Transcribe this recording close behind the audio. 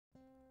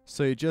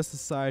So you just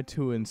decide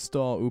to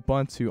install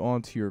Ubuntu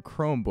onto your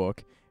Chromebook,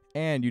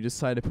 and you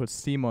decide to put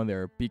Steam on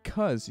there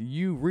because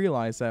you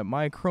realize that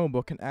my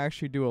Chromebook can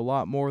actually do a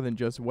lot more than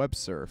just web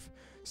surf.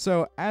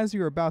 So as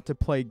you're about to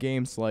play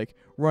games like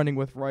Running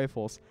with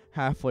Rifles,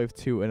 Half-Life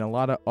 2, and a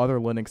lot of other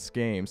Linux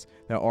games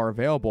that are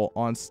available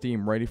on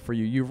Steam ready for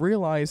you, you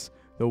realize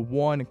the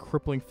one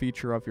crippling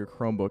feature of your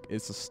Chromebook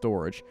is the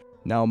storage.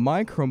 Now,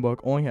 my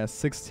Chromebook only has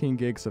 16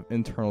 gigs of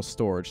internal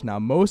storage. Now,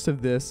 most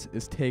of this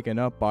is taken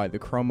up by the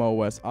Chrome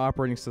OS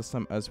operating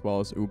system as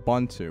well as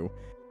Ubuntu.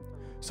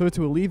 So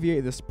to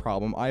alleviate this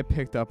problem, I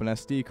picked up an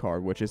SD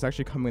card, which is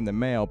actually coming in the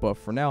mail, but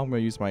for now I'm going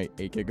to use my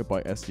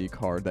 8GB SD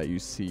card that you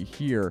see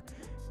here.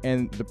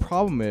 And the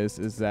problem is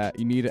that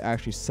you need to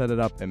actually set it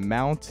up and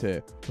mount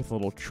it with a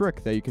little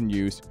trick that you can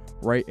use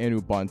right in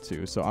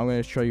Ubuntu. So I'm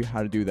going to show you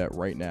how to do that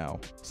right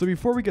now. So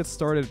before we get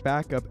started,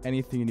 back up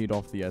anything you need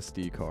off the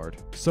SD card.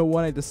 So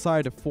when I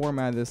decided to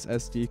format this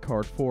SD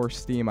card for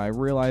Steam, I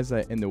realized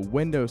that in the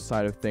Windows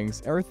side of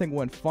things, everything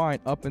went fine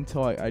up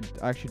until I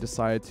actually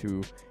decided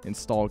to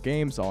install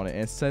games on it,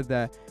 and it said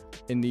that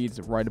it needs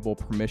writable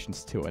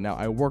permissions to it. Now,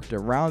 I worked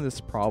around this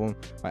problem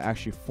by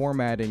actually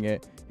formatting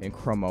it in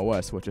Chrome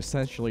OS, which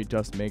essentially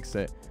just makes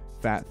it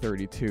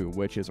FAT32,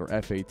 which is, or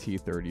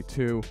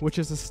FAT32, which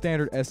is a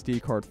standard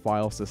SD card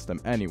file system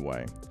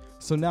anyway.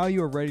 So now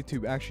you are ready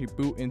to actually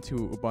boot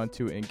into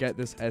Ubuntu and get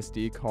this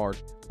SD card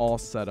all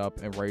set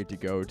up and ready to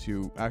go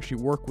to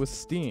actually work with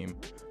Steam.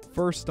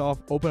 First off,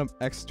 open up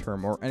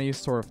Xterm or any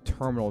sort of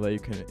terminal that you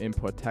can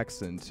input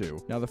text into.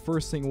 Now the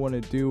first thing you want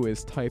to do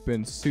is type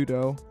in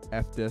sudo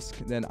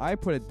fdisk, then I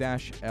put a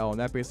 -L, and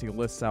that basically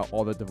lists out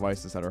all the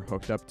devices that are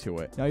hooked up to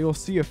it. Now you'll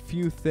see a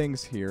few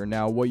things here.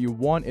 Now what you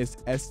want is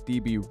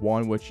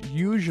SDB1, which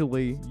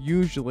usually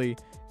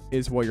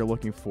is what you're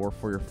looking for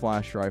your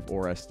flash drive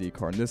or SD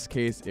card. In this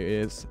case, it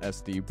is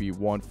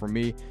SDB1 for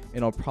me, and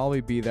it'll probably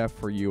be that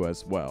for you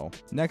as well.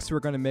 Next, we're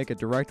going to make a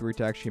directory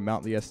to actually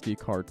mount the SD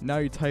card. Now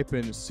you type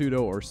in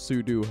sudo or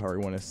sudo, however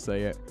you want to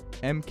say it,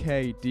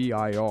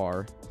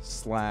 mkdir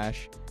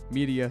 /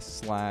 media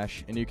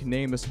 / and you can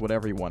name this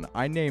whatever you want.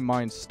 I name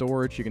mine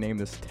storage. You can name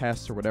this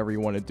test or whatever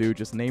you want to do.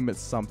 Just name it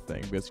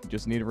something, because you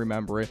just need to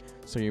remember it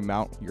so you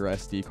mount your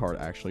SD card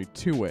actually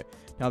to it.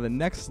 Now the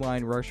next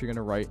line, we're actually going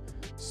to write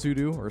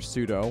sudo or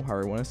sudo,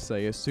 however you want to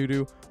say it,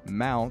 sudo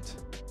mount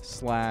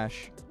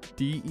 /dev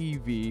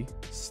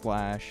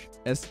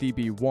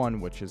 /sdb1,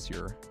 which is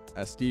your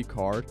SD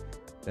card,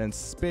 then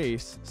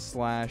space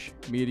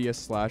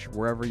 /media /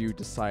 wherever you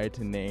decide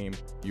to name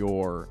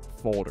your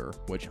folder,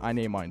 which I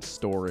name mine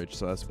storage,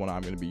 so that's what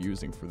I'm going to be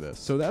using for this.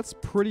 So that's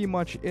pretty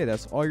much it.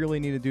 That's all you really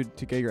need to do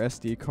to get your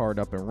SD card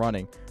up and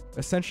running.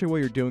 Essentially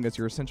what you're doing is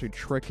you're essentially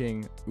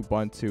tricking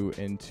Ubuntu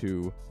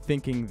into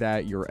thinking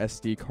that your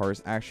SD card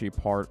is actually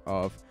part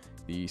of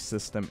the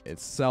system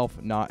itself,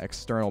 not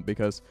external,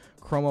 because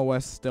Chrome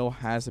OS still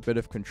has a bit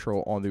of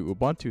control on the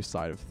Ubuntu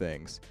side of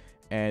things.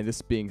 And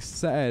this being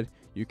said,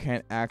 you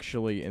can't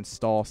actually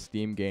install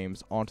Steam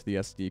games onto the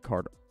SD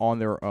card on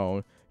their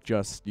own,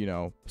 just, you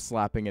know,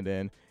 slapping it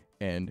in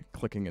and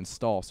clicking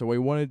install. So what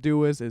you want to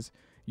do is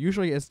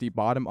usually it's the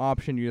bottom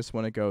option. You just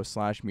want to go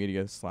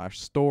 /media /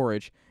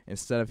 storage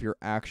instead of your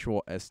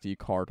actual SD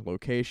card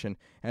location.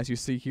 As you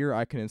see here,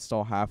 I can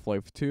install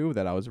Half-Life 2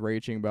 that I was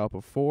raging about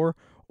before,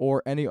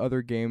 or any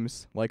other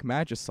games like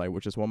Magicite,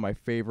 which is one of my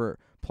favorite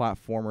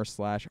platformer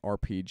 /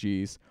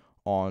 RPGs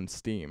on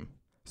Steam.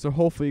 So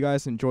hopefully you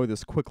guys enjoyed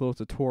this quick little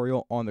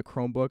tutorial on the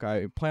Chromebook.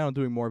 I plan on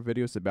doing more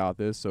videos about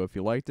this, so if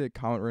you liked it,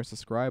 comment, rate, and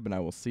subscribe, and I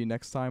will see you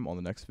next time on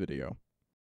the next video.